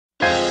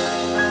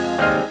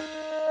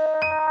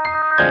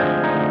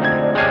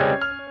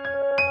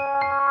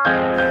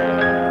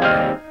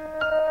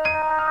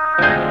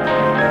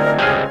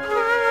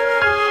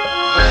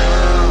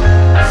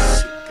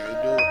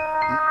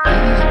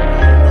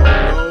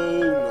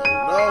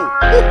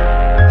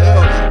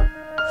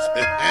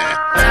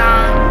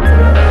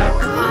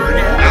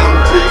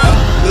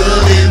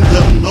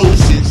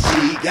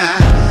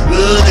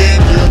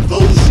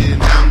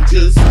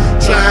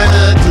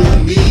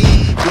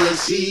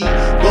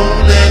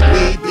Won't let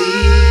me be.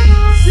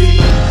 See,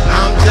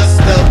 I'm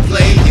just a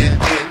player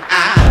and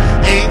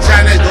I ain't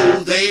tryna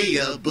go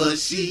there, but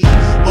she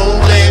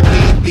won't let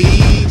me be.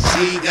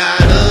 She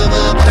got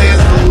other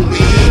plans for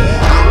me.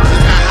 I'm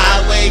just a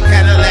highway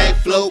Cadillac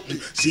floating.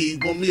 She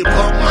want me to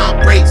pump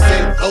my brakes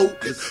and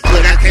focus,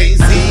 but I can't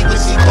see what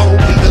she want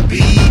me to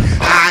be.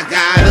 I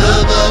got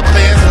other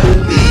plans for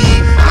me.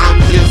 I'm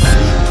just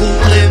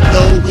pulling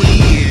the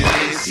wind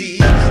and she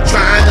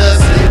tryna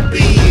slip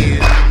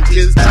in. I'm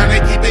just tryna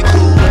keep it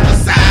cool on the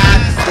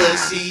side, but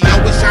she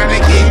always tryna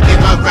get in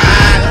my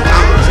ride.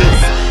 I'm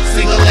just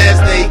single as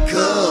they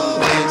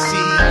come and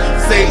she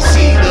say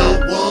she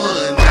the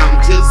one. I'm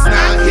just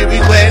not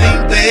hearing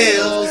wedding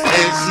bells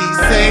and she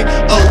say,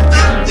 oh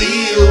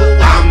you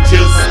will. I'm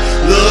just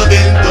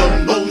loving the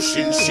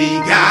motion she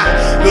got,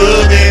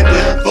 love and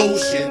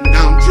devotion.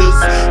 I'm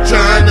just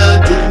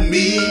tryna do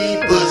me,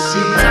 but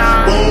she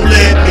won't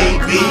let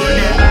me be.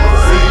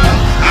 See,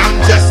 I'm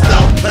just a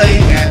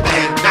player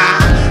and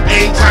I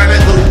ain't tryna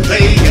go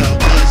player,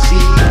 but she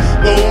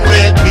won't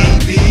let me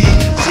be.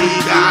 She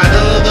got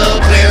other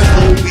plans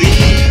for me.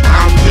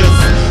 I'm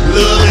just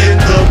loving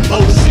the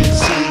motion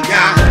she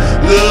got,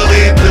 love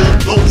and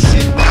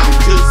devotion. I'm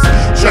just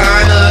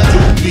tryna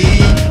do me,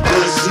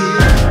 but she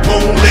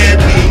won't let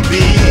me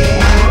be.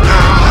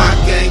 Nah, I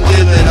can't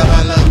give it up.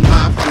 I love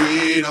my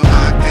freedom.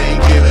 I can't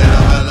give it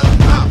up. I love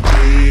my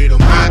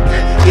freedom. I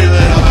can't give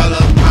it up. I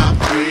love my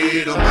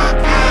freedom. I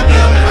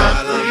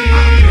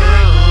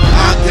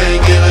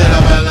can't give it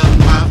up. I love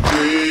my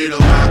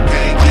freedom. I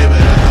can't give it up. I love my freedom. I can't give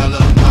it up. I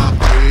love my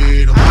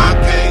freedom. I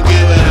can't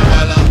give it up.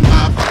 I love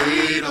my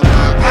freedom.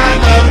 I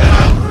can't give it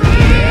up.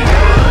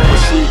 When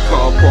she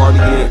call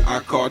partying, I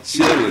call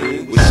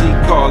chillin'. When she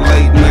call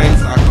late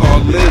nights, I call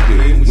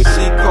living. When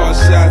she call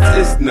shots,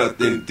 it's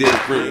nothing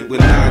different.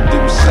 When I do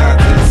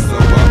shots, it's so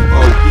I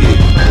focus.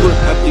 Put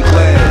up your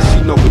glass,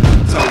 you know what the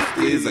toast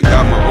is. I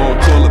got my own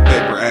toilet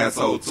paper,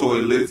 asshole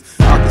toilets.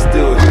 I can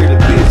still hear the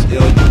bitch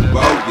yell, you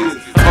bogus.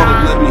 Told her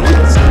let me hit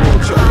the squirrel,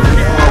 try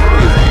to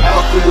focus.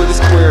 Fucking with a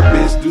square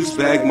bitch, deuce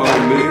bag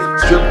moment.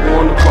 Strip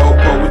on the pole,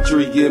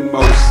 poetry in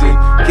motion.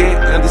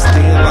 Can't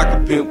understand like a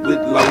pimp with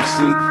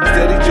lotion.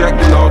 Steady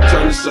jacking all,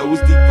 trying to show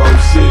his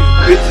devotion.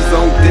 Bitches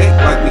on deck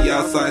like we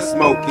outside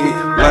smoking.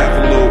 Laugh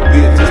a little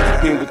bit, just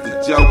depend what the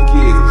joke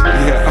is.